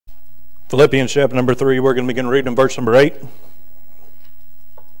Philippians chapter number 3, we're going to begin reading in verse number 8.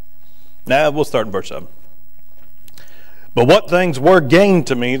 We'll start in verse 7. But what things were gained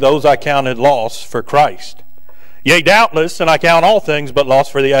to me, those I counted loss for Christ. Yea, doubtless, and I count all things but loss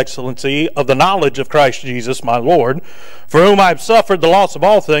for the excellency of the knowledge of Christ Jesus my Lord, for whom I have suffered the loss of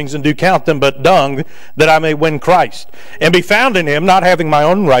all things, and do count them but dung, that I may win Christ, and be found in him, not having my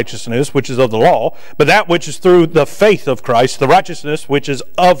own righteousness, which is of the law, but that which is through the faith of Christ, the righteousness which is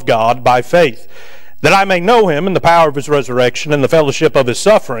of God by faith, that I may know him in the power of his resurrection and the fellowship of his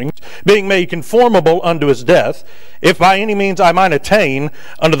sufferings, being made conformable unto his death, if by any means I might attain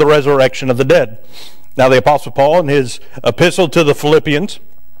unto the resurrection of the dead. Now the Apostle Paul, in his epistle to the Philippians,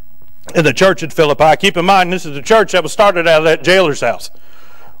 in the church at Philippi, keep in mind this is the church that was started out of that jailer's house.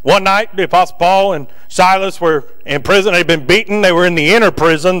 One night, the Apostle Paul and Silas were in prison. They'd been beaten. They were in the inner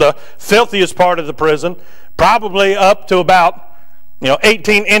prison, the filthiest part of the prison, probably up to about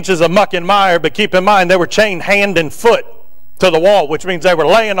 18 inches of muck and mire, but keep in mind they were chained hand and foot to the wall, which means they were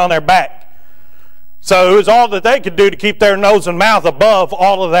laying on their back. So it was all that they could do to keep their nose and mouth above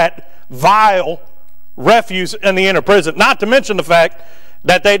all of that vile refuse in the inner prison. Not to mention the fact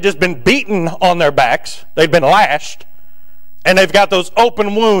that they'd just been beaten on their backs. They'd been lashed. And they've got those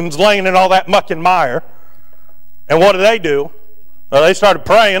open wounds laying in all that muck and mire. And what do? Well, they started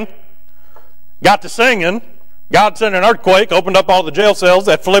praying, got to singing. God sent an earthquake, opened up all the jail cells.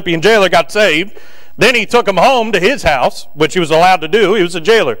 That Philippian jailer got saved. Then he took them home to his house, which he was allowed to do. He was a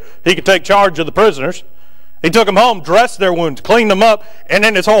jailer. He could take charge of the prisoners. He took them home, dressed their wounds, cleaned them up, and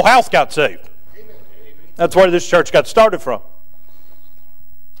then his whole house got saved. That's where this church got started from.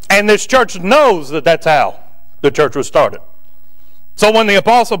 And this church knows that that's how the church was started. So when the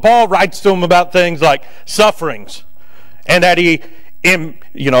Apostle Paul writes to them about things like sufferings, and that he, in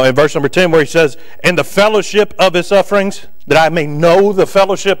verse number 10 where he says, in the fellowship of his sufferings, that I may know the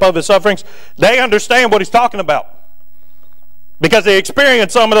fellowship of his sufferings, they understand what he's talking about. Because they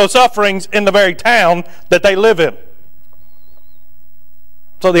experienced some of those sufferings in the very town that they live in.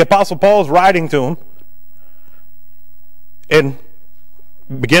 So the Apostle Paul is writing to them. In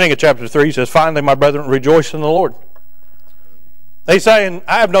beginning of chapter 3, he says, finally, my brethren, rejoice in the Lord. He's saying,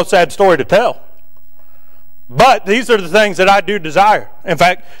 I have no sad story to tell. But these are the things that I do desire. In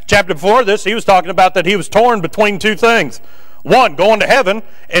fact, chapter before this, he was talking about that he was torn between two things. One, going to heaven,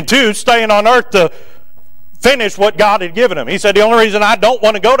 and two, staying on earth to finish what God had given him. He said, the only reason I don't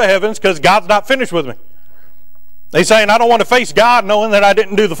want to go to heaven is because God's not finished with me. He's saying, I don't want to face God knowing that I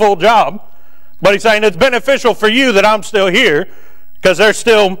didn't do the full job. But he's saying it's beneficial for you that I'm still here because there's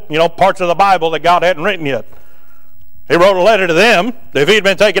still, parts of the Bible that God hadn't written yet. He wrote a letter to them. If he'd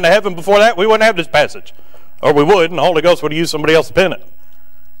been taken to heaven before that, we wouldn't have this passage. Or we would, and the Holy Ghost would have used somebody else to pen it.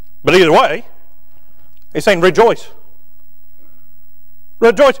 But either way, he's saying rejoice.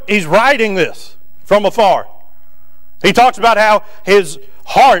 Rejoice. He's writing this from afar. He talks about how his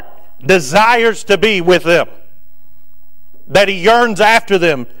heart desires to be with them. That he yearns after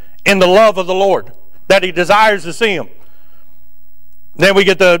them in the love of the Lord, that he desires to see him. Then we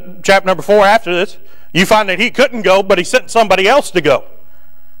get to chapter number 4 after this. You find that he couldn't go, but he sent somebody else to go.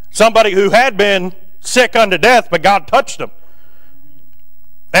 Somebody who had been sick unto death, but God touched him.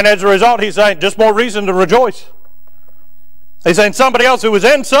 And as a result, he's saying, just more reason to rejoice. He's saying somebody else who was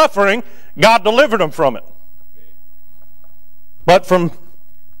in suffering, God delivered him from it. But from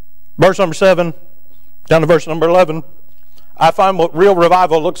verse number 7 down to verse number 11, I find what real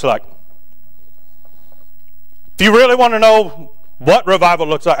revival looks like. If you really want to know what revival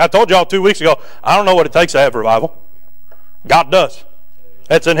looks like, I told y'all 2 weeks ago, I don't know what it takes to have revival. God does.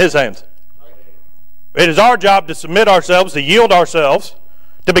 That's in his hands. It is our job to submit ourselves, to yield ourselves,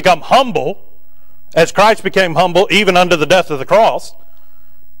 to become humble, as Christ became humble even unto the death of the cross,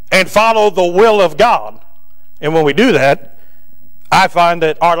 and follow the will of God. And when we do that, I find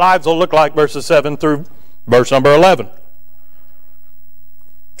that our lives will look like verses 7 through verse number 11.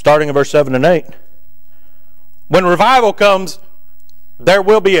 Starting in verse 7 and 8. When revival comes, there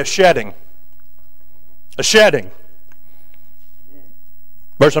will be a shedding. A shedding.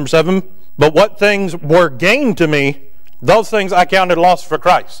 Verse number 7. But what things were gained to me, those things I counted loss for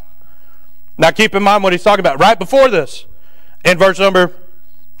Christ. Now keep in mind what he's talking about. Right before this, in verse number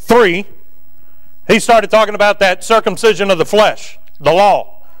 3, he started talking about that circumcision of the flesh, the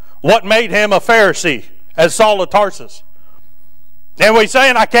law. What made him a Pharisee, as Saul of Tarsus. And when he's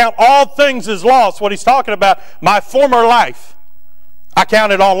saying, I count all things as loss, what he's talking about, my former life, I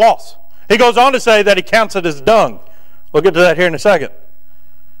count it all loss. He goes on to say that he counts it as dung. We'll get to that here in a second.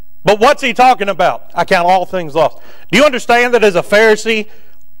 But what's he talking about? I count all things lost. Do you understand that as a Pharisee,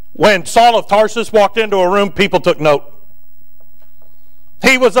 when Saul of Tarsus walked into a room, people took note?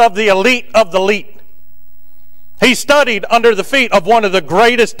 He was of the elite of the elite. He studied under the feet of one of the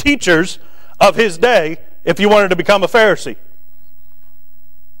greatest teachers of his day if you wanted to become a Pharisee.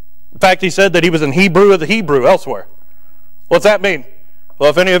 In fact, he said that he was an Hebrew of the Hebrew elsewhere. What's that mean? Well,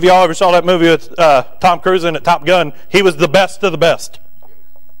 if any of y'all ever saw that movie with Tom Cruise in it, Top Gun, he was the best of the best.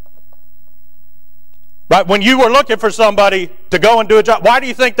 Right? When you were looking for somebody to go and do a job, why do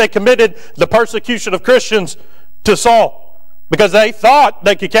you think they committed the persecution of Christians to Saul? Because they thought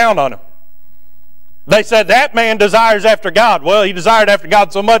they could count on him. They said, that man desires after God. Well, he desired after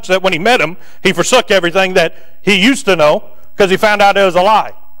God so much that when he met him, he forsook everything that he used to know because he found out it was a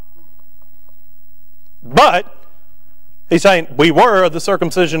lie. But he's saying, we were of the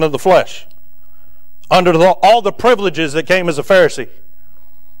circumcision of the flesh, under all the privileges that came as a Pharisee.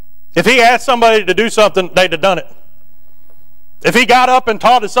 If he asked somebody to do something, they'd have done it. If he got up and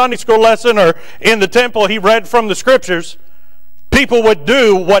taught a Sunday school lesson or in the temple he read from the scriptures, people would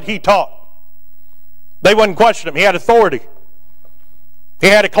do what he taught. They wouldn't question him. He had authority. He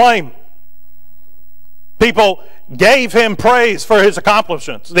had a claim. People gave him praise for his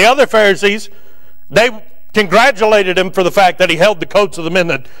accomplishments. The other Pharisees, they congratulated him for the fact that he held the coats of the men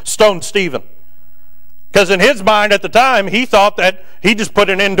that stoned Stephen. Because in his mind at the time, he thought that he just put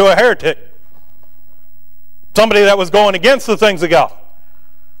an end to a heretic. Somebody that was going against the things of God.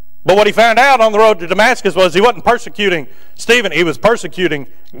 But what he found out on the road to Damascus was he wasn't persecuting Stephen, he was persecuting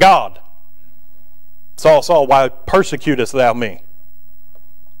God. Saul, Saul, why persecutest thou me?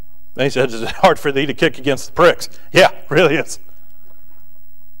 And he said, it's hard for thee to kick against the pricks. Yeah, it really is.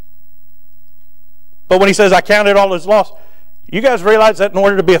 But when he says, I counted all as loss, you guys realize that in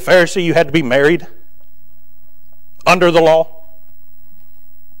order to be a Pharisee, you had to be married under the law?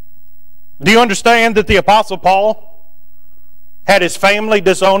 Do you understand that the Apostle Paul had his family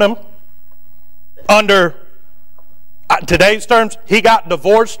disown him? Under today's terms, he got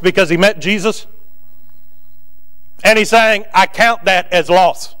divorced because he met Jesus. And he's saying, I count that as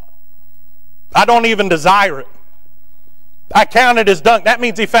loss. I don't even desire it. I count it as dung. That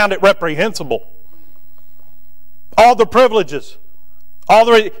means he found it reprehensible. All the privileges,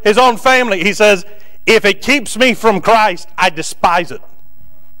 his own family, he says, if it keeps me from Christ, I despise it.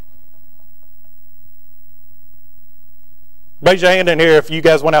 Raise your hand in here if you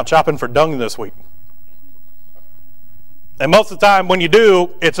guys went out shopping for dung this week. And most of the time when you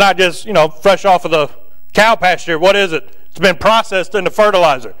do, it's not just, fresh off of the cow pasture. What is it? It's been processed into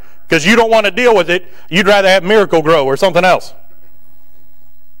fertilizer. Because you don't want to deal with it. You'd rather have Miracle Grow or something else.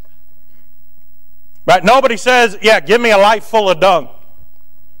 Right? Nobody says, yeah, give me a life full of dung.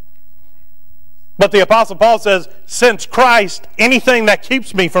 But the Apostle Paul says, since Christ, anything that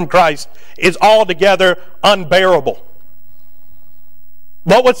keeps me from Christ is altogether unbearable.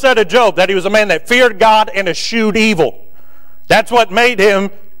 What was said of Job? That he was a man that feared God and eschewed evil. That's what made him,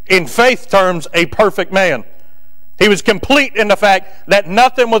 in faith terms, a perfect man. He was complete in the fact that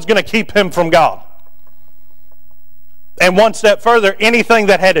nothing was going to keep him from God. And one step further, anything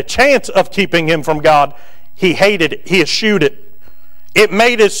that had a chance of keeping him from God, he hated it. He eschewed it. It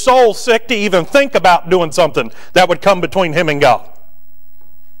made his soul sick to even think about doing something that would come between him and God.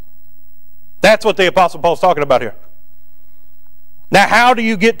 That's what the Apostle Paul's talking about here. Now, how do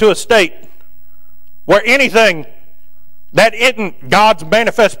you get to a state where anything that isn't God's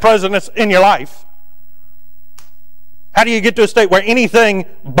manifest presence in your life, how do you get to a state where anything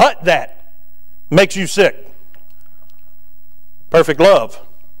but that makes you sick? Perfect love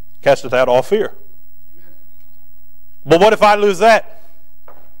casteth out all fear. But what if I lose that?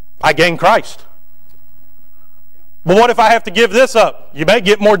 I gain Christ. But what if I have to give this up? You may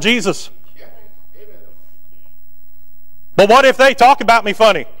get more Jesus. But what if they talk about me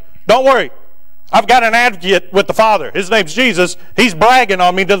funny? Don't worry. I've got an advocate with the Father. His name's Jesus. He's bragging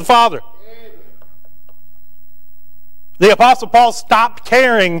on me to the Father. The Apostle Paul stopped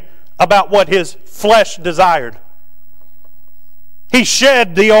caring about what his flesh desired. He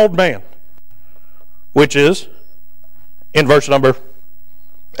shed the old man, which is, in verse number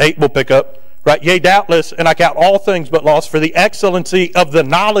 8, we'll pick up, right? Yea, doubtless, and I count all things but loss for the excellency of the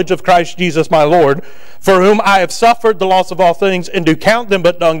knowledge of Christ Jesus my Lord, for whom I have suffered the loss of all things, and do count them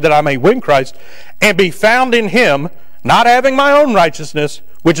but dung, that I may win Christ, and be found in him, not having my own righteousness,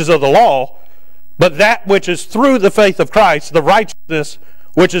 which is of the law, but that which is through the faith of Christ, the righteousness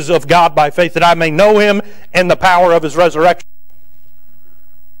which is of God by faith, that I may know him and the power of his resurrection.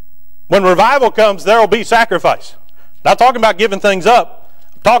 When revival comes, there will be sacrifice. Not talking about giving things up.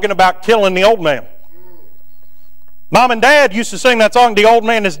 I'm talking about killing the old man. Mom and Dad used to sing that song, The Old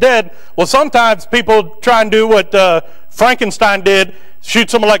Man is Dead. Well, sometimes people try and do what Frankenstein did, shoot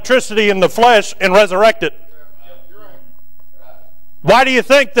some electricity in the flesh and resurrect it. Why do you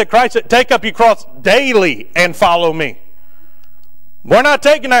think that Christ said, take up your cross daily and follow me? We're not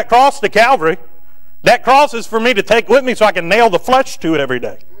taking that cross to Calvary. That cross is for me to take with me so I can nail the flesh to it every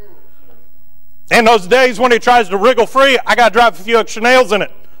day. In those days when it tries to wriggle free, I got to drive a few extra nails in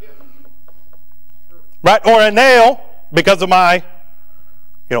it. Right? Or a nail, because of my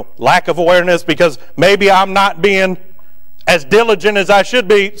lack of awareness, because maybe I'm not being as diligent as I should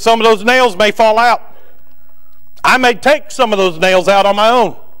be, some of those nails may fall out. I may take some of those nails out on my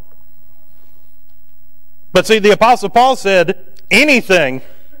own. But see, the Apostle Paul said, anything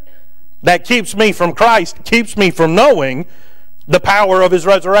that keeps me from Christ keeps me from knowing the power of his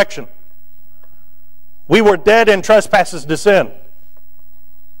resurrection. We were dead in trespasses to sin,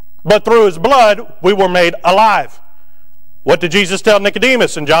 but through his blood we were made alive. What did Jesus tell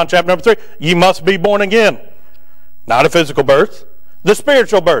Nicodemus in John chapter number 3? Ye must be born again. Not a physical birth, the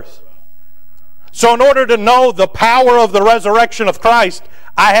spiritual birth. So in order to know the power of the resurrection of Christ,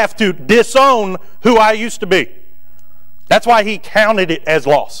 I have to disown who I used to be. That's why he counted it as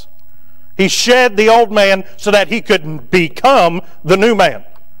loss. He shed the old man so that he could become the new man.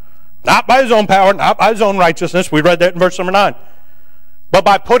 Not by his own power, not by his own righteousness. We read that in verse number 9. But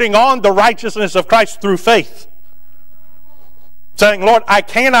by putting on the righteousness of Christ through faith. Saying, Lord, I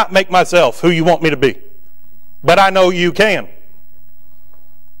cannot make myself who you want me to be, but I know you can.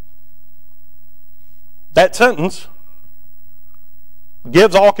 That sentence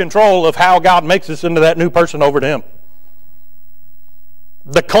gives all control of how God makes us into that new person over to him.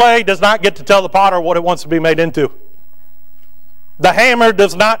 The clay does not get to tell the potter what it wants to be made into. The hammer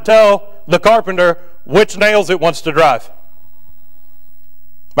does not tell the carpenter which nails it wants to drive.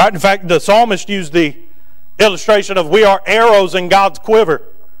 Right? In fact, the psalmist used the illustration of we are arrows in God's quiver.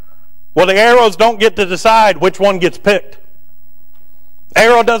 Well, the arrows don't get to decide which one gets picked.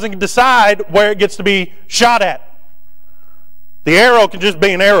 Arrow doesn't decide where it gets to be shot at. The arrow can just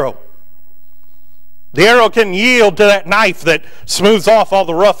be an arrow. The arrow can yield to that knife that smooths off all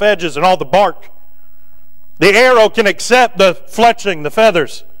the rough edges and all the bark. The arrow can accept the fletching, the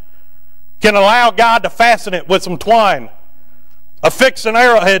feathers. Can allow God to fasten it with some twine. Affix an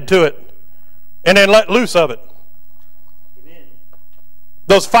arrowhead to it. And then let loose of it. Amen.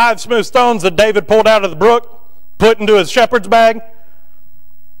 Those 5 smooth stones that David pulled out of the brook, put into his shepherd's bag,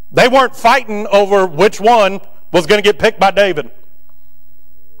 they weren't fighting over which one was going to get picked by David.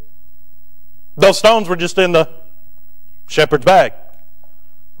 Those stones were just in the shepherd's bag.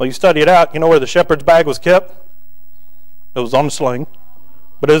 Well, you study it out, you know where the shepherd's bag was kept? It was on the sling.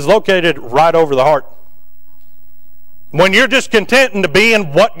 But it was located right over the heart. When you're just content to be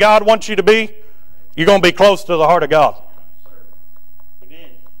in what God wants you to be, you're going to be close to the heart of God.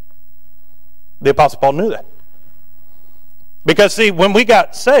 Amen. The Apostle Paul knew that. Because, see, when we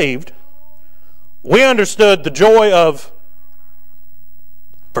got saved, we understood the joy of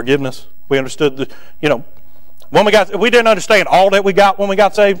forgiveness. We understood we didn't understand all that we got when we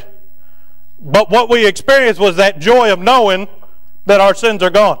got saved. But what we experienced was that joy of knowing that our sins are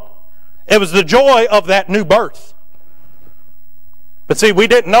gone. It was the joy of that new birth. But see, we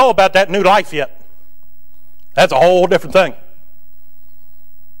didn't know about that new life yet. That's a whole different thing.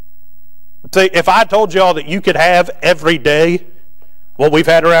 See, if I told you all that you could have every day what we've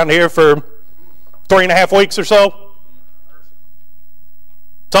had around here for 3.5 weeks or so,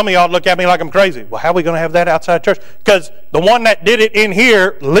 some of y'all look at me like I'm crazy. Well, how are we going to have that outside church? Because the one that did it in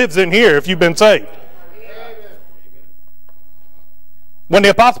here lives in here if you've been saved. When the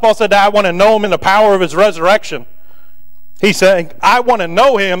Apostle Paul said that I want to know him in the power of his resurrection, he's saying, I want to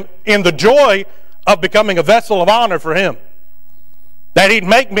know him in the joy of becoming a vessel of honor for him. That he'd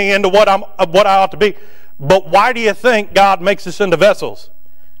make me into what I ought to be. But why do you think God makes us into vessels?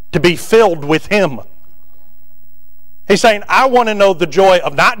 To be filled with him. He's saying, I want to know the joy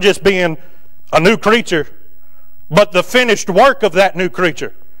of not just being a new creature, but the finished work of that new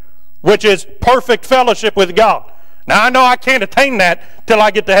creature, which is perfect fellowship with God. Now, I know I can't attain that till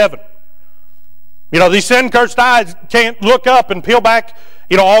I get to heaven. These sin-cursed eyes can't look up and peel back,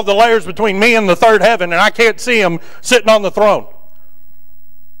 all the layers between me and the third heaven, and I can't see him sitting on the throne.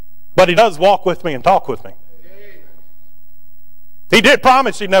 But he does walk with me and talk with me. He did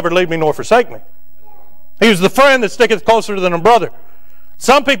promise he'd never leave me nor forsake me. He was the friend that sticketh closer than a brother.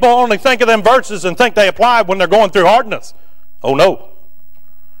 Some people only think of them verses and think they apply when they're going through hardness. Oh no.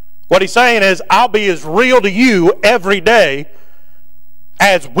 What he's saying is, I'll be as real to you every day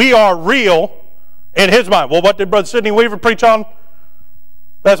as we are real in his mind. Well, what did Brother Sidney Weaver preach on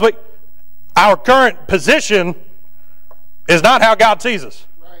last week? Our current position is not how God sees us.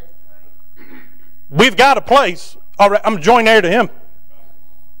 We've got a place. I'm joint heir to him.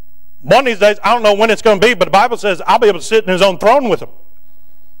 One of these days, I don't know when it's going to be, but the Bible says I'll be able to sit in his own throne with him.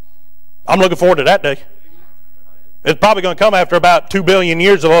 I'm looking forward to that day. It's probably going to come after about 2 billion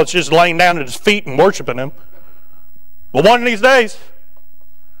years of us just laying down at his feet and worshiping him. But one of these days,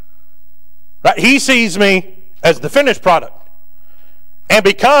 right, he sees me as the finished product. And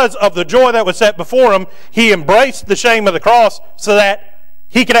because of the joy that was set before him, he embraced the shame of the cross so that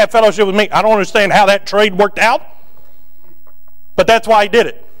he could have fellowship with me. I don't understand how that trade worked out, but that's why he did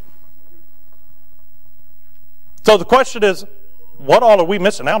it. So the question is, what all are we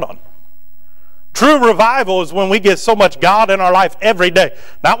missing out on? True revival is when we get so much God in our life every day.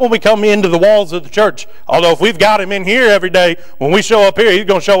 Not when we come into the walls of the church. Although if we've got him in here every day, when we show up here, he's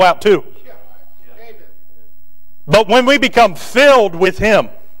going to show out too. But when we become filled with him,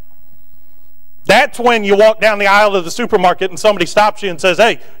 that's when you walk down the aisle of the supermarket and somebody stops you and says,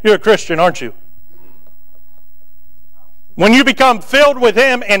 hey, you're a Christian, aren't you? When you become filled with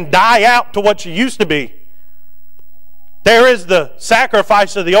him and die out to what you used to be, there is the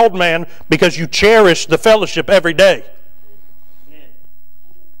sacrifice of the old man because you cherish the fellowship every day.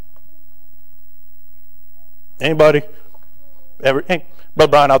 Anybody? Hey,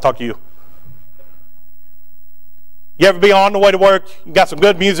 Brother Brian, I'll talk to you. You ever be on the way to work, you got some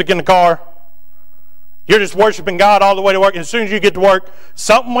good music in the car, you're just worshiping God all the way to work, and as soon as you get to work,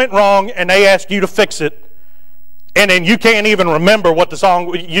 something went wrong and they ask you to fix it, and then you can't even remember what the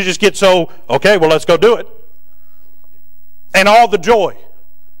song, you just get so, okay, well, let's go do it. And all the joy,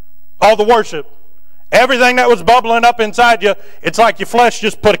 all the worship, everything that was bubbling up inside you, it's like your flesh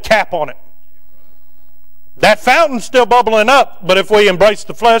just put a cap on it. That fountain's still bubbling up, but if we embrace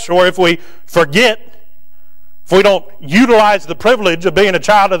the flesh, or if we forget, if we don't utilize the privilege of being a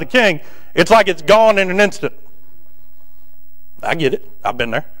child of the King, it's like it's gone in an instant. I get it. I've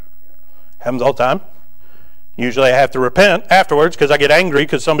been there. Happens all the time. Usually I have to repent afterwards because I get angry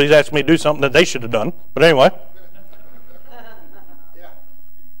because somebody's asked me to do something that they should have done. But anyway.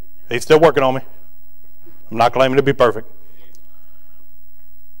 He's still working on me. I'm not claiming to be perfect.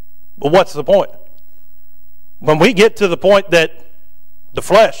 But what's the point? When we get to the point that the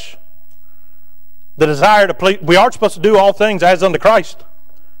flesh, the desire to please, we aren't supposed to do all things as unto Christ.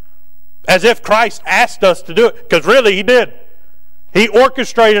 As if Christ asked us to do it. Because really he did. He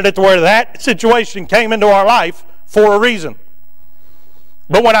orchestrated it to where that situation came into our life for a reason.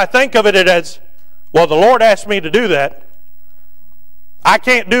 But when I think of it as, well, the Lord asked me to do that, I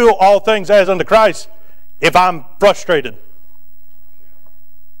can't do all things as unto Christ if I'm frustrated.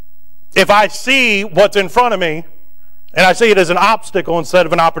 If I see what's in front of me and I see it as an obstacle instead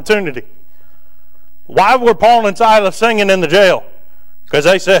of an opportunity. Why were Paul and Silas singing in the jail? Because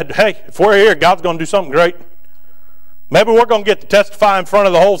they said, hey, if we're here, God's going to do something great. Maybe we're going to get to testify in front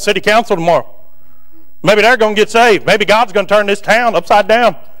of the whole city council tomorrow. Maybe they're going to get saved. Maybe God's going to turn this town upside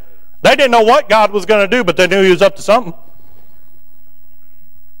down. They didn't know what God was going to do, but they knew he was up to something.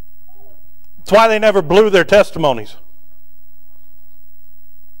 That's why they never blew their testimonies.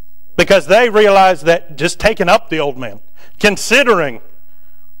 Because they realized that just taking up the old man, considering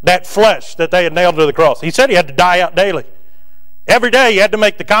that flesh that they had nailed to the cross. He said he had to die out daily. Every day he had to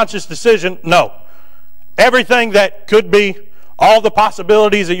make the conscious decision, no. Everything that could be, all the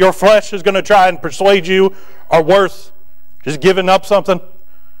possibilities that your flesh is going to try and persuade you are worth just giving up something.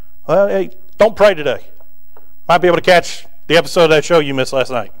 Well, hey, don't pray today. Might be able to catch the episode of that show you missed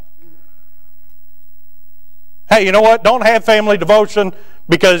last night. Hey, you know what? Don't have family devotion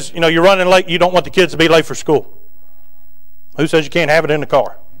because you're running late. You don't want the kids to be late for school. Who says you can't have it in the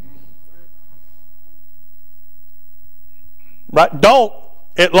car? Right? Don't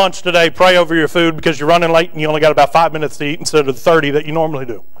at lunch today pray over your food because you're running late and you only got about 5 minutes to eat instead of the 30 that you normally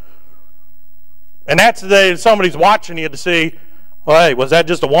do. And that's the day somebody's watching you to see, well, hey, was that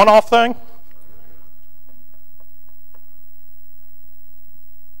just a one-off thing?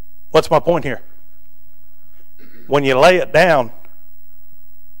 What's my point here? When you lay it down,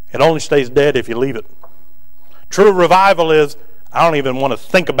 it only stays dead if you leave it. True revival is, I don't even want to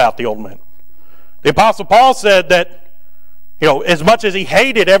think about the old man. The Apostle Paul said that, as much as he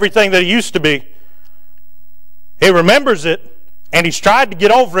hated everything that he used to be, he remembers it, and he's tried to get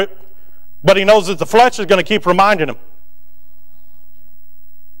over it, but he knows that the flesh is going to keep reminding him.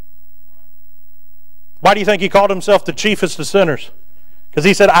 Why do you think he called himself the chiefest of sinners? Because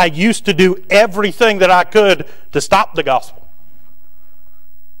he said, I used to do everything that I could to stop the gospel.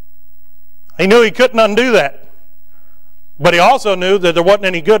 He knew he couldn't undo that. But he also knew that there wasn't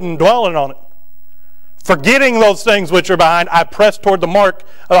any good in dwelling on it. Forgetting those things which are behind, I press toward the mark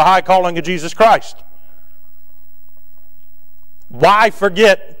of the high calling of Jesus Christ. Why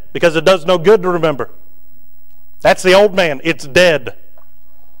forget? Because it does no good to remember. That's the old man. It's dead.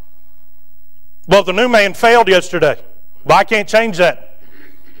 Well, the new man failed yesterday. Well, I can't change that.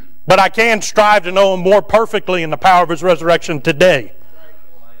 But I can strive to know him more perfectly in the power of his resurrection today.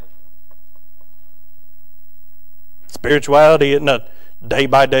 Spirituality isn't a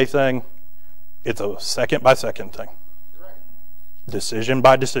day-by-day thing. It's a second-by-second thing. Decision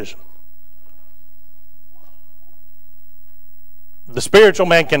by decision. The spiritual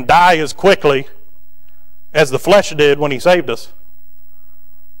man can die as quickly as the flesh did when he saved us.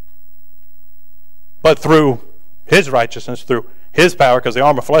 But through his righteousness, through his power, because the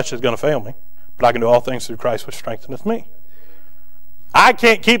arm of flesh is going to fail me, but I can do all things through Christ which strengtheneth me. I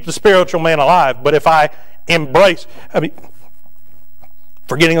can't keep the spiritual man alive, but if I embrace,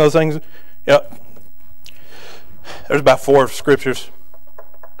 forgetting those things, there's about 4 scriptures.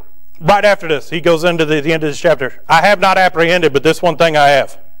 Right after this, he goes into the end of this chapter. I have not apprehended, but this one thing I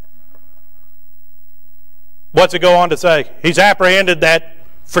have. What's it go on to say? He's apprehended that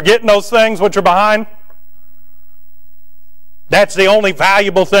forgetting those things which are behind, that's the only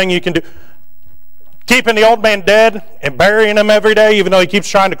valuable thing you can do. Keeping the old man dead and burying him every day, even though he keeps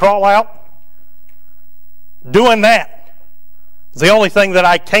trying to crawl out. Doing that is the only thing that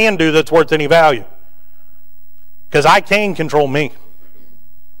I can do that's worth any value. Because I can control me.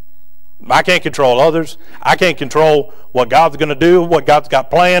 I can't control others. I can't control what God's going to do, what God's got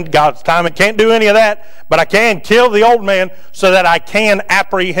planned, God's time. I can't do any of that, but I can kill the old man so that I can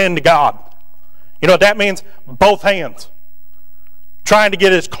apprehend God. You know what that means? Both hands. Trying to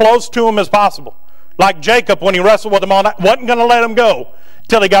get as close to him as possible. Like Jacob when he wrestled with him all night, wasn't going to let him go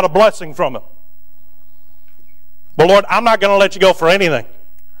till he got a blessing from him. But Lord, I'm not going to let you go for anything.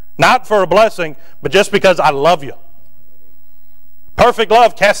 Not for a blessing, but just because I love you. Perfect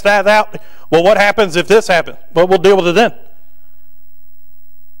love casts that out. Well, what happens if this happens? Well, we'll deal with it then.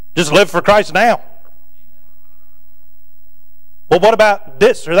 Just live for Christ now. Well, what about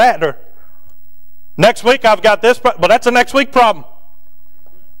this or that? Or next week I've got this. Well, that's a next week problem.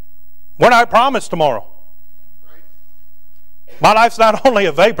 We're not promised tomorrow. My life's not only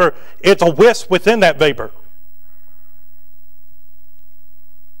a vapor, it's a wisp within that vapor.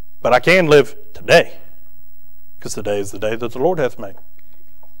 But I can live today. Because today is the day that the Lord hath made.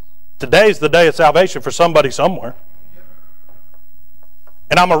 Today is the day of salvation for somebody somewhere.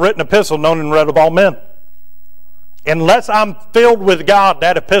 And I'm a written epistle known and read of all men. Unless I'm filled with God,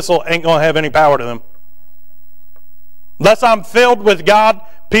 that epistle ain't going to have any power to them. Unless I'm filled with God,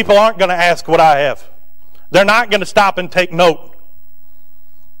 people aren't going to ask what I have. They're not going to stop and take note.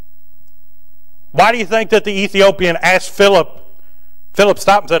 Why do you think that the Ethiopian asked Philip? Philip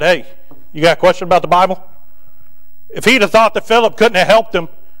stopped and said, hey, you got a question about the Bible? If he'd have thought that Philip couldn't have helped him,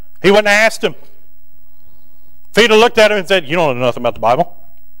 he wouldn't have asked him. If he'd have looked at him and said, you don't know nothing about the Bible.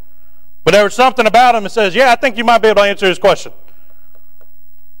 But there was something about him that says, yeah, I think you might be able to answer his question.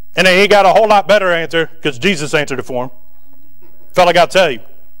 And then he got a whole lot better answer because Jesus answered it for him. Fella got saved.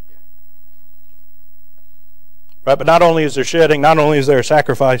 Right, but not only is there shedding, not only is there a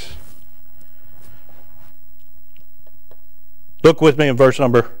sacrifice. Look with me in verse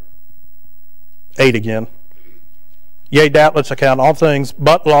number 8 again. Yea, doubtless I count all things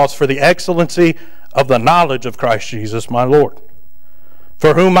but loss for the excellency of the knowledge of Christ Jesus my Lord,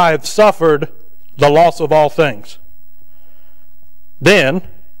 for whom I have suffered the loss of all things. Then,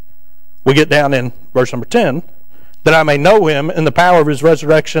 we get down in verse number 10, that I may know him in the power of his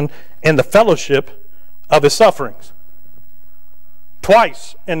resurrection and the fellowship of his sufferings.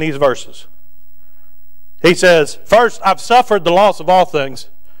 Twice in these verses. He says, first, I've suffered the loss of all things,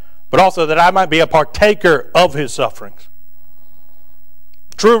 but also that I might be a partaker of his sufferings.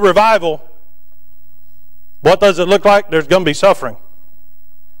 True revival, what does it look like? There's going to be suffering.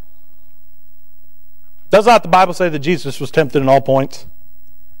 Does not the Bible say that Jesus was tempted in all points,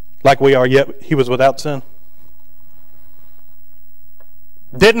 like we are, yet he was without sin?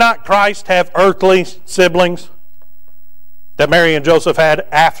 Did not Christ have earthly siblings that Mary and Joseph had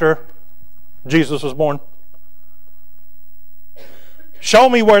after Jesus was born? Show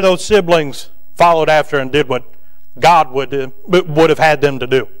me where those siblings followed after and did what God would have had them to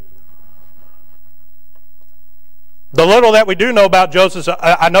do. The little that we do know about Joseph,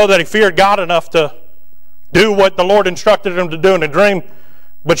 I know that he feared God enough to do what the Lord instructed him to do in a dream.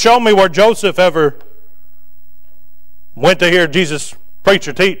 But show me where Joseph ever went to hear Jesus preach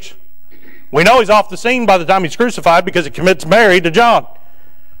or teach. We know he's off the scene by the time he's crucified because he commits Mary to John.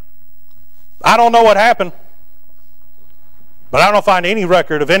 I don't know what happened. But I don't find any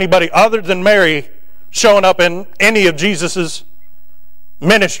record of anybody other than Mary showing up in any of Jesus'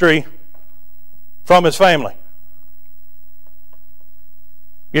 ministry from his family.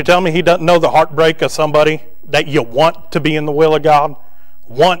 You're telling me he doesn't know the heartbreak of somebody that you want to be in the will of God,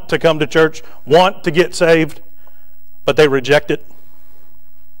 want to come to church, want to get saved, but they reject it?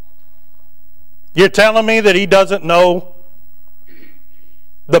 You're telling me that he doesn't know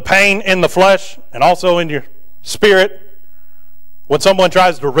the pain in the flesh and also in your spirit when someone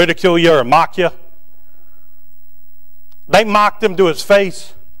tries to ridicule you or mock you? They mocked him to his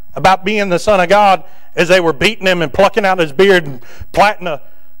face about being the Son of God as they were beating him and plucking out his beard and planting a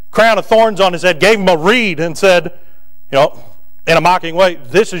crown of thorns on his head, gave him a reed and said, in a mocking way,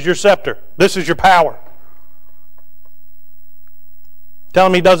 this is your scepter, this is your power.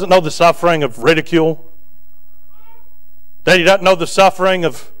 Telling me he doesn't know the suffering of ridicule, that he doesn't know the suffering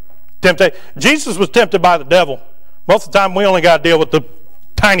of temptation. Jesus was tempted by the devil. Most of the time we only got to deal with the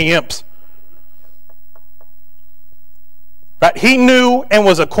tiny imps. Right? He knew and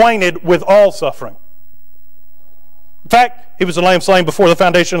was acquainted with all suffering. In fact, he was a lamb slain before the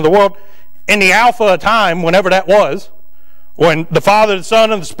foundation of the world. In the Alpha of time, whenever that was, when the Father, the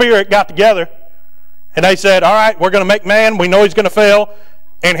Son, and the Spirit got together, and they said, all right, we're going to make man. We know he's going to fail.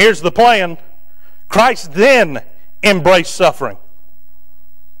 And here's the plan. Christ then embraced suffering.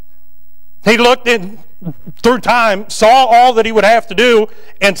 He looked in through time, saw all that he would have to do,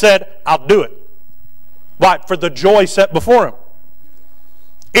 and said, I'll do it. Why? For the joy set before him.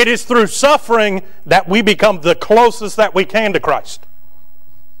 It is through suffering that we become the closest that we can to Christ.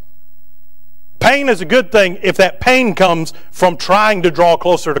 Pain is a good thing if that pain comes from trying to draw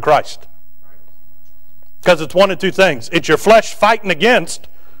closer to Christ. Because it's one of two things. It's your flesh fighting against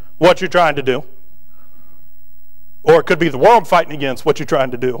what you're trying to do. Or it could be the world fighting against what you're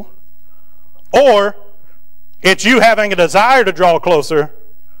trying to do. Or it's you having a desire to draw closer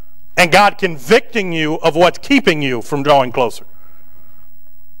and God convicting you of what's keeping you from drawing closer.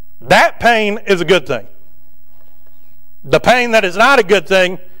 That pain is a good thing. The pain that is not a good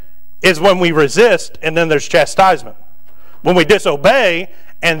thing is when we resist and then there's chastisement. When we disobey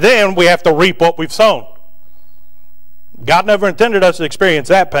and then we have to reap what we've sown. God never intended us to experience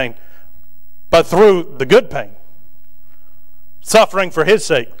that pain, but through the good pain. Suffering for his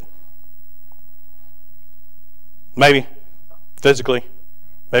sake. Maybe physically,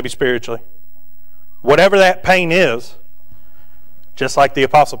 maybe spiritually. Whatever that pain is, just like the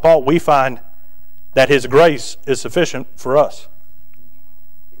Apostle Paul, we find that his grace is sufficient for us.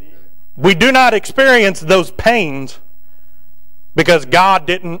 Amen. We do not experience those pains because God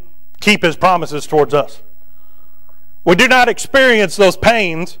didn't keep his promises towards us. We do not experience those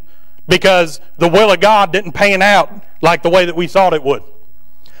pains because the will of God didn't pan out like the way that we thought it would.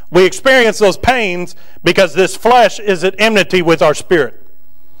 We experience those pains because this flesh is at enmity with our spirit.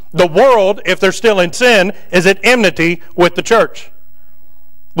 The world, if they're still in sin, is at enmity with the church.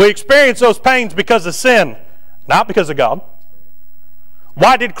 We experience those pains because of sin, not because of God.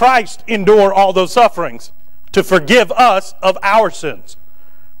 Why did Christ endure all those sufferings? To forgive us of our sins.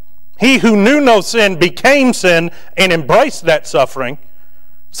 He who knew no sin became sin and embraced that suffering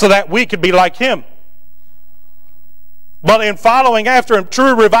so that we could be like him. But in following after him,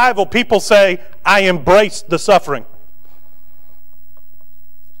 true revival, people say, I embraced the suffering.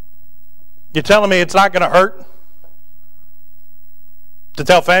 You're telling me it's not going to hurt to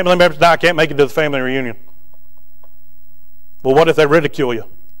tell family members, no, I can't make it to the family reunion. Well, what if they ridicule you?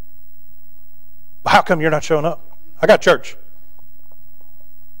 How come you're not showing up? I got church.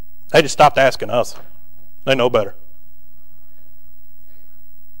 They just stopped asking us. They know better.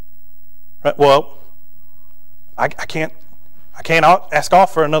 Right? Well, I can't ask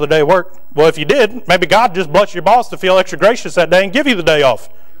off for another day of work. Well, if you did, maybe God just blessed your boss to feel extra gracious that day and give you the day off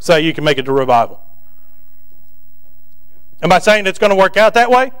so you can make it to revival. Am I saying it's going to work out that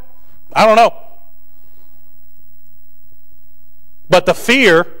way? I don't know. But the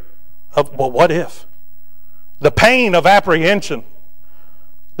fear of, well, what if? The pain of apprehension.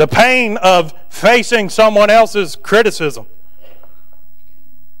 The pain of facing someone else's criticism.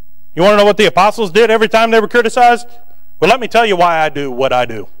 You want to know what the apostles did every time they were criticized? Well, let me tell you why I do what I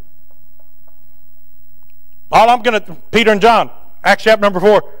do. Peter and John, Acts chapter number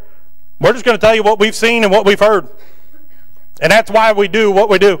 4, we're just going to tell you what we've seen and what we've heard. And that's why we do what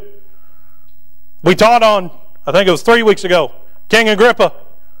we do. We taught on, I think it was 3 weeks ago, King Agrippa.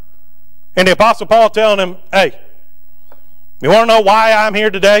 And the Apostle Paul telling him, hey, you want to know why I'm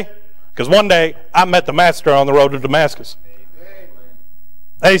here today? Because one day I met the Master on the road to Damascus.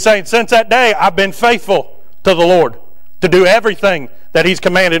 And he's saying, since that day I've been faithful to the Lord to do everything that he's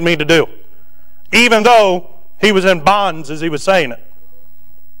commanded me to do. Even though he was in bonds as he was saying it.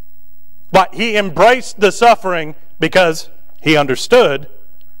 But he embraced the suffering because he understood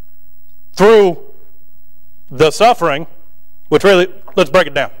through the suffering, which really, let's break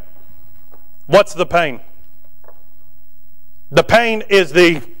it down. What's the pain? The pain is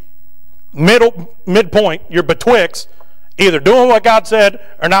the midpoint. You're betwixt either doing what God said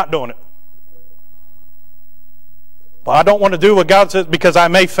or not doing it. Well, I don't want to do what God says because I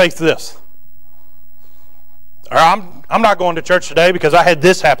may face this. Or I'm not going to church today because I had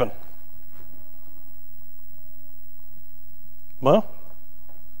this happen. Well,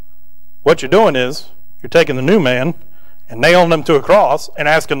 what you're doing is you're taking the new man and nailing him to a cross and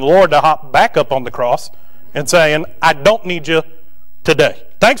asking the Lord to hop back up on the cross and saying, I don't need you today.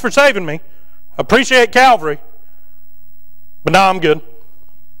 Thanks for saving me. Appreciate Calvary. But now I'm good.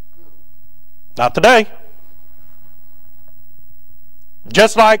 Not today.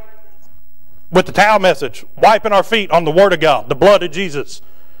 Just like with the towel message, wiping our feet on the Word of God, the blood of Jesus.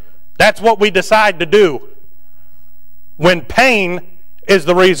 That's what we decide to do when pain is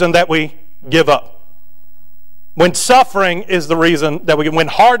the reason that we give up. When suffering is the reason that when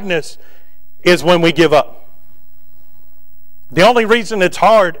hardness is when we give up. The only reason it's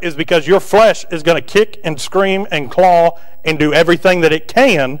hard is because your flesh is going to kick and scream and claw and do everything that it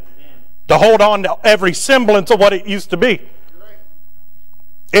can to hold on to every semblance of what it used to be.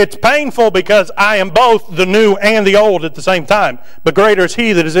 It's painful because I am both the new and the old at the same time. But greater is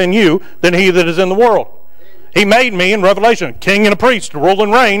He that is in you than he that is in the world. He made me, in Revelation, king and a priest to rule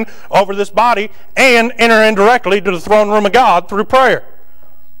and reign over this body and enter in directly to the throne room of God through prayer.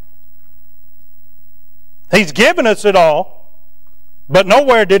 He's given us it all. But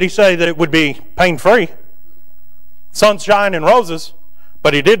nowhere did He say that it would be pain-free. Sunshine and roses.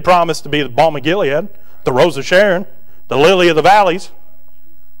 But He did promise to be the balm of Gilead, the rose of Sharon, the lily of the valleys.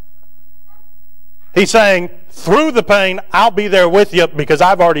 He's saying, through the pain, I'll be there with you because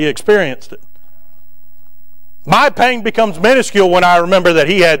I've already experienced it. My pain becomes minuscule when I remember that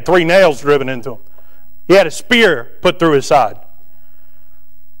He had 3 nails driven into Him. He had a spear put through His side.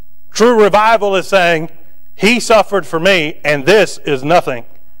 True revival is saying, He suffered for me, and this is nothing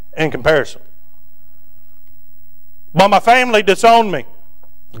in comparison. But my family disowned me.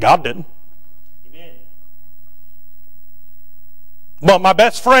 God didn't. Amen. But my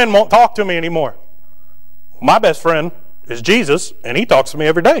best friend won't talk to me anymore. My best friend is Jesus, and He talks to me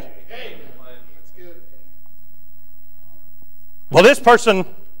every day. That's good. Well, this person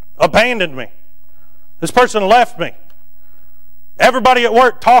abandoned me. This person left me. Everybody at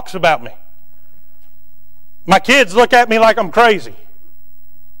work talks about me. My kids look at me like I'm crazy.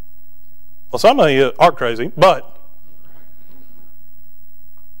 Well, some of you are crazy, but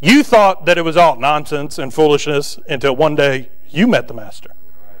you thought that it was all nonsense and foolishness until one day you met the Master.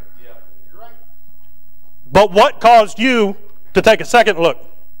 But what caused you to take a second look?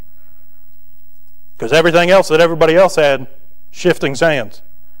 Because everything else that everybody else had, shifting sands.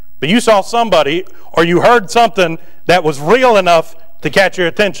 But you saw somebody or you heard something that was real enough to catch your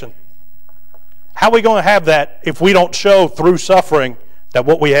attention. How are we going to have that if we don't show through suffering that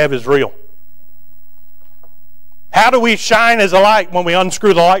what we have is real? How do we shine as a light when we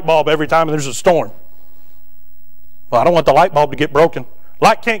unscrew the light bulb every time there's a storm? Well, I don't want the light bulb to get broken.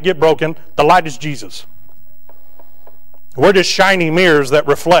 Light can't get broken. The light is Jesus. We're just shiny mirrors that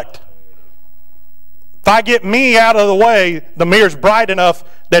reflect. If I get me out of the way, the mirror's bright enough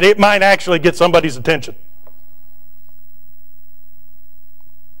that it might actually get somebody's attention.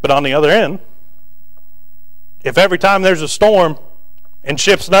 But on the other end, if every time there's a storm and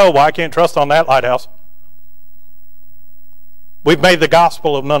ships know, well, I can't trust on that lighthouse. We've made the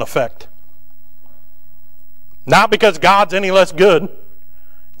gospel of none effect. Not because God's any less good.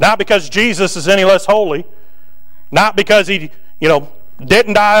 Not because Jesus is any less holy. Not because He,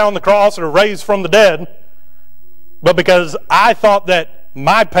 didn't die on the cross or raised from the dead. But because I thought that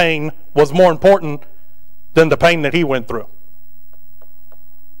my pain was more important than the pain that He went through.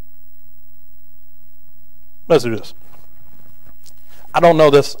 Let's do this. I don't know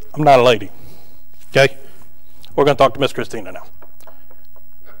this. I'm not a lady. Okay? We're going to talk to Miss Christina now.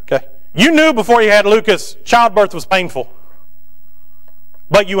 Okay? You knew before you had Lucas, childbirth was painful.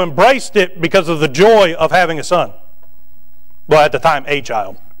 But you embraced it because of the joy of having a son. Well, at the time, a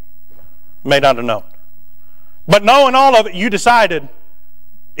child. You may not have known. But knowing all of it, you decided,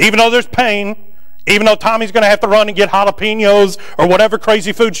 even though there's pain, even though Tommy's going to have to run and get jalapenos or whatever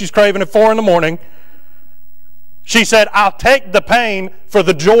crazy food she's craving at 4 in the morning, she said, I'll take the pain for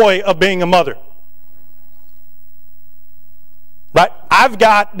the joy of being a mother. Right? I've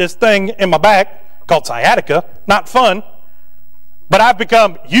got this thing in my back called sciatica. Not fun, but I've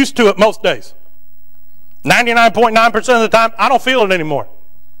become used to it most days. 99.9% of the time, I don't feel it anymore.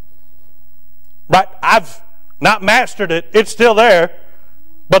 Right? I've not mastered it. It's still there.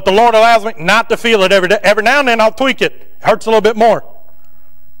 But the Lord allows me not to feel it every day. Every now and then I'll tweak it. It hurts a little bit more.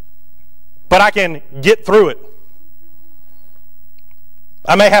 But I can get through it.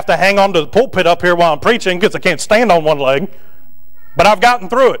 I may have to hang on to the pulpit up here while I'm preaching because I can't stand on one leg, but I've gotten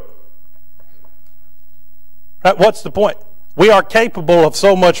through it. Right? What's the point? We are capable of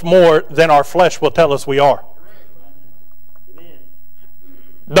so much more than our flesh will tell us we are.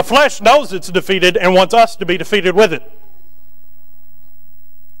 The flesh knows it's defeated and wants us to be defeated with it.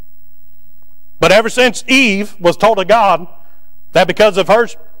 But ever since Eve was told of God that because of her,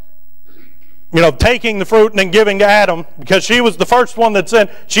 taking the fruit and then giving to Adam, because she was the first one that sinned,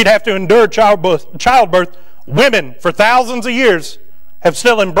 she'd have to endure childbirth. Women, for thousands of years, have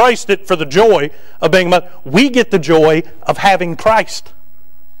still embraced it for the joy of being mother. We get the joy of having Christ.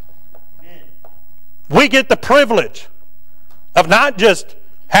 Amen. We get the privilege of not just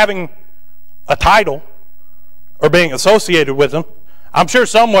having a title or being associated with them. I'm sure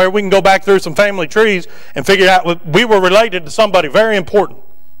somewhere we can go back through some family trees and figure out we were related to somebody very important.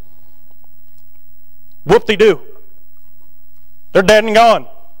 Whoop-de-doo. They're dead and gone.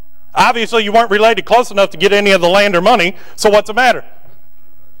 Obviously, you weren't related close enough to get any of the land or money, so what's the matter?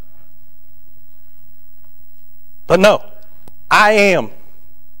 But no, I am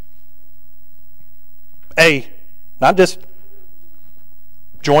not just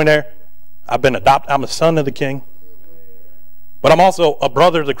joint heir. I've been adopted. I'm a son of the King. But I'm also a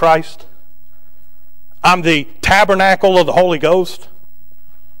brother of the Christ. I'm the tabernacle of the Holy Ghost.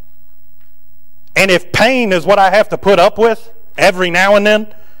 And if pain is what I have to put up with every now and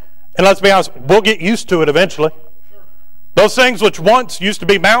then, and let's be honest, we'll get used to it eventually. Those things which once used to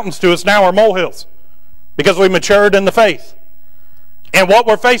be mountains to us now are molehills because we matured in the faith. And what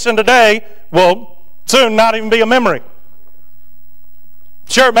we're facing today will soon not even be a memory.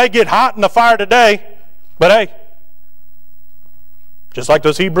 Sure, it may get hot in the fire today, but hey, just like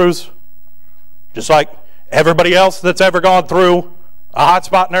those Hebrews, just like everybody else that's ever gone through a hot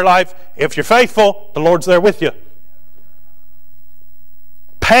spot in their life, if you're faithful, the Lord's there with you.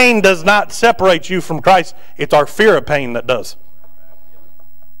 Pain does not separate you from Christ. It's our fear of pain that does.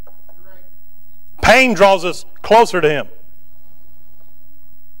 Pain draws us closer to Him.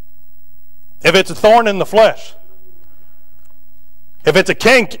 If it's a thorn in the flesh, if it's a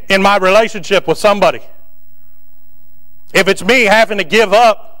kink in my relationship with somebody, if it's me having to give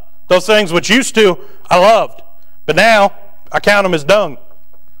up those things which used to I loved, but now I count them as dung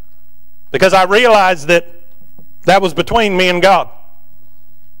because I realized that was between me and God.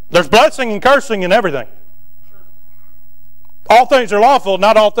 There's blessing and cursing in everything. All things are lawful,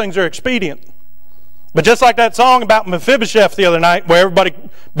 not all things are expedient. But just like that song about Mephibosheth the other night where everybody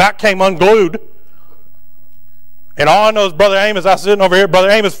back came unglued, and all I know is Brother Amos, I was sitting over here, Brother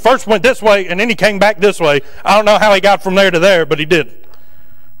Amos first went this way and then he came back this way. I don't know how he got from there to there, but he did.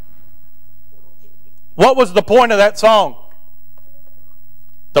 What was the point of that song?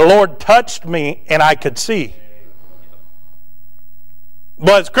 The Lord touched me and I could see.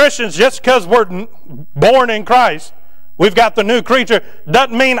 But as Christians, just because we're born in Christ, we've got the new creature,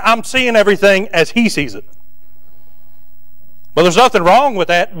 doesn't mean I'm seeing everything as He sees it. Well, there's nothing wrong with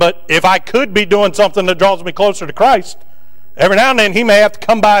that, but if I could be doing something that draws me closer to Christ, every now and then He may have to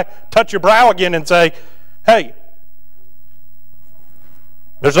come by, touch your brow again and say, hey,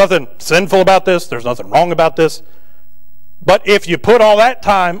 there's nothing sinful about this, there's nothing wrong about this. But if you put all that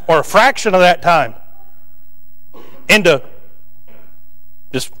time, or a fraction of that time, into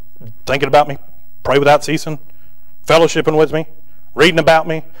just thinking about me, pray without ceasing, fellowshipping with me, reading about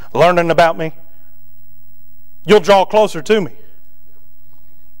me, learning about me, you'll draw closer to me.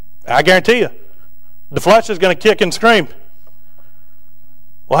 I guarantee you, the flesh is going to kick and scream.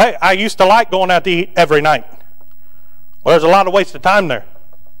 Well, hey, I used to like going out to eat every night. Well, there's a lot of waste of time there.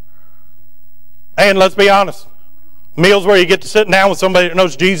 And let's be honest, meals where you get to sit down with somebody that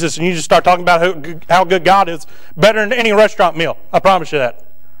knows Jesus and you just start talking about how good God is, better than any restaurant meal. I promise you that.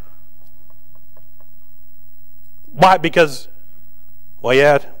 Why? Because, well,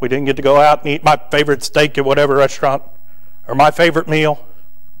 yeah, we didn't get to go out and eat my favorite steak at whatever restaurant or my favorite meal.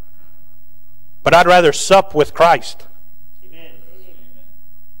 But I'd rather sup with Christ. Amen.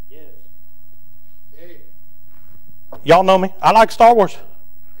 Yes. Y'all know me. I like Star Wars.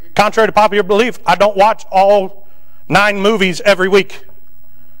 Contrary to popular belief, I don't watch all 9 movies every week.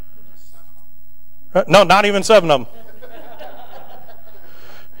 No, not even 7 of them.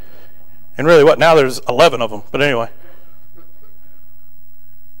 And really, what? Now there's 11 of them. But anyway.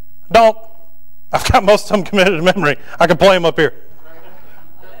 Don't. I've got most of them committed to memory. I can play them up here.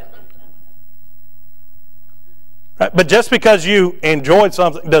 Right? But just because you enjoyed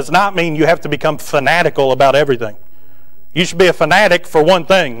something does not mean you have to become fanatical about everything. You should be a fanatic for one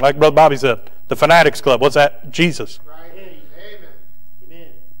thing, like Brother Bobby said. The Fanatics Club. What's that? Jesus.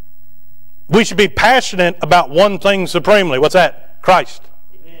 We should be passionate about one thing supremely. What's that? Christ.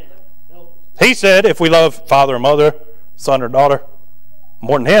 He said if we love father or mother, son or daughter,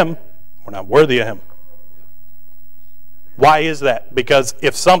 more than him, we're not worthy of him. Why is that? Because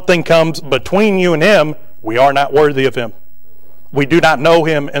if something comes between you and him, we are not worthy of him. We do not know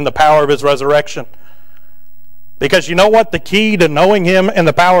him in the power of his resurrection. Because you know what the key to knowing him and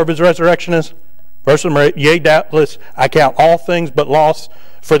the power of his resurrection is? Verse number 8, yea, doubtless, I count all things but loss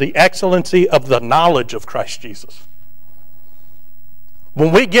for the excellency of the knowledge of Christ Jesus.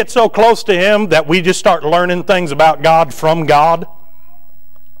 When we get so close to him that we just start learning things about God from God,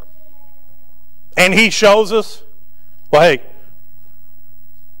 and he shows us, well, hey,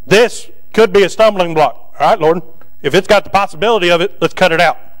 this could be a stumbling block. All right, Lord, if it's got the possibility of it, let's cut it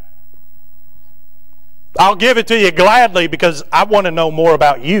out. I'll give it to you gladly because I want to know more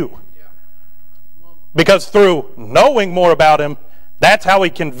about you. Because through knowing more about him, that's how he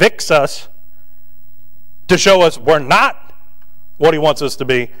convicts us to show us we're not what he wants us to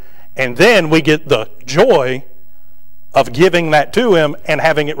be. And then we get the joy of giving that to him and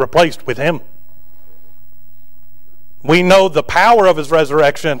having it replaced with him. We know the power of his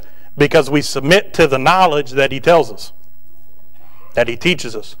resurrection because we submit to the knowledge that he tells us, that he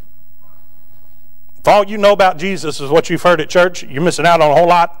teaches us. If all you know about Jesus is what you've heard at church, you're missing out on a whole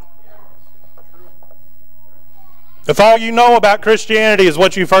lot. If all you know about Christianity is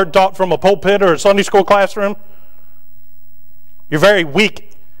what you've heard taught from a pulpit or a Sunday school classroom, you're very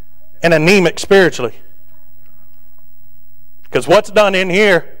weak and anemic spiritually. Because what's done in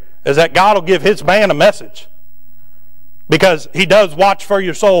here is that God will give his man a message. Because he does watch for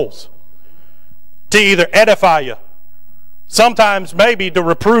your souls. To either edify you, sometimes maybe to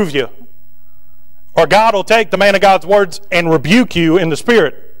reprove you, or God will take the man of God's words and rebuke you in the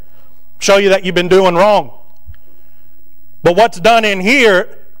spirit, show you that you've been doing wrong. But what's done in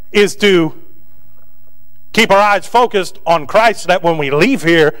here is to keep our eyes focused on Christ so that when we leave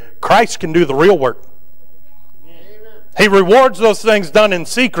here, Christ can do the real work. Amen. He rewards those things done in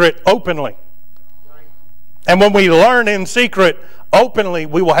secret openly. Right. And when we learn in secret openly,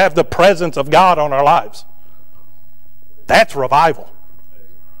 we will have the presence of God on our lives. That's revival.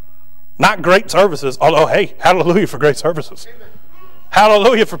 Not great services, although, hey, hallelujah for great services. Amen.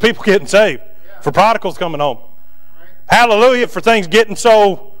 Hallelujah for people getting saved, for prodigals coming home. Hallelujah for things getting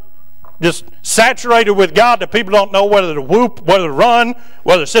so just saturated with God that people don't know whether to whoop, whether to run,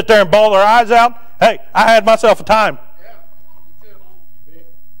 whether to sit there and bawl their eyes out. Hey, I had myself a time.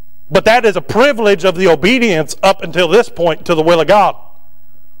 But that is a privilege of the obedience up until this point to the will of God.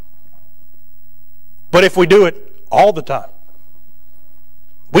 But if we do it all the time,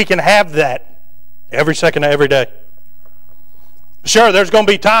 we can have that every second of every day. Sure, there's going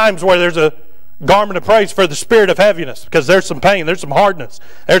to be times where there's a garment of praise for the spirit of heaviness, because there's some pain, there's some hardness,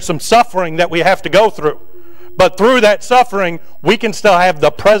 there's some suffering that we have to go through. But through that suffering, we can still have the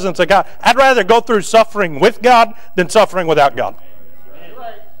presence of God. I'd rather go through suffering with God than suffering without God.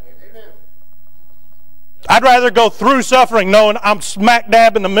 I'd rather go through suffering knowing I'm smack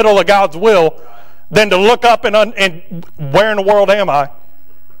dab in the middle of God's will than to look up and where in the world am I?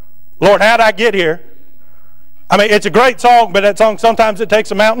 Lord, how'd I get here? I mean, it's a great song, but that song, sometimes it takes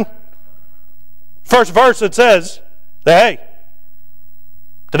a mountain. First verse, it says that, hey,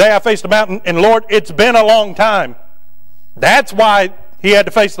 today I faced the mountain, and Lord, it's been a long time. That's why he had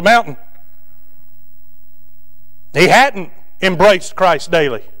to face the mountain. He hadn't embraced Christ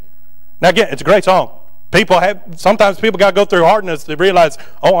daily. Now again, it's a great song. Sometimes people got to go through hardness to realize,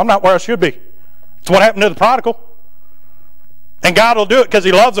 oh, I'm not where I should be. It's what happened to the prodigal. And God will do it because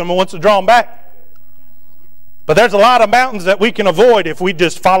he loves them and wants to draw them back. But there's a lot of mountains that we can avoid if we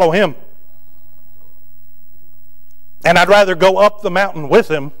just follow him. And I'd rather go up the mountain with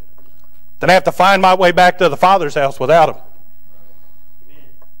him than have to find my way back to the Father's house without him.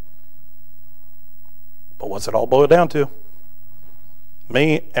 But what's it all boiled down to?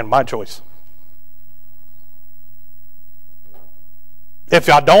 Me and my choice. If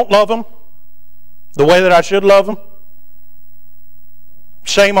I don't love him the way that I should love him,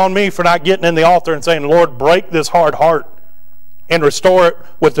 shame on me for not getting in the altar and saying, Lord, break this hard heart and restore it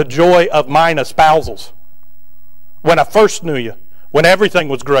with the joy of mine espousals. When I first knew you, when everything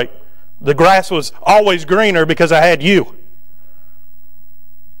was great, the grass was always greener because I had you.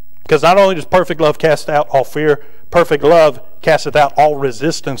 Because not only does perfect love cast out all fear, perfect love casteth out all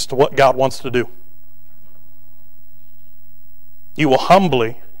resistance to what God wants to do. You will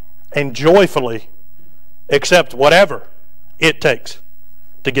humbly and joyfully accept whatever it takes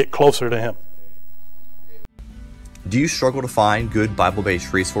to get closer to him. Do you struggle to find good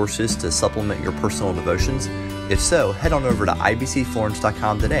Bible-based resources to supplement your personal devotions? If so, head on over to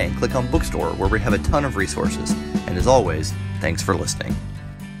ibcflorence.com today and click on Bookstore, where we have a ton of resources. And as always, thanks for listening.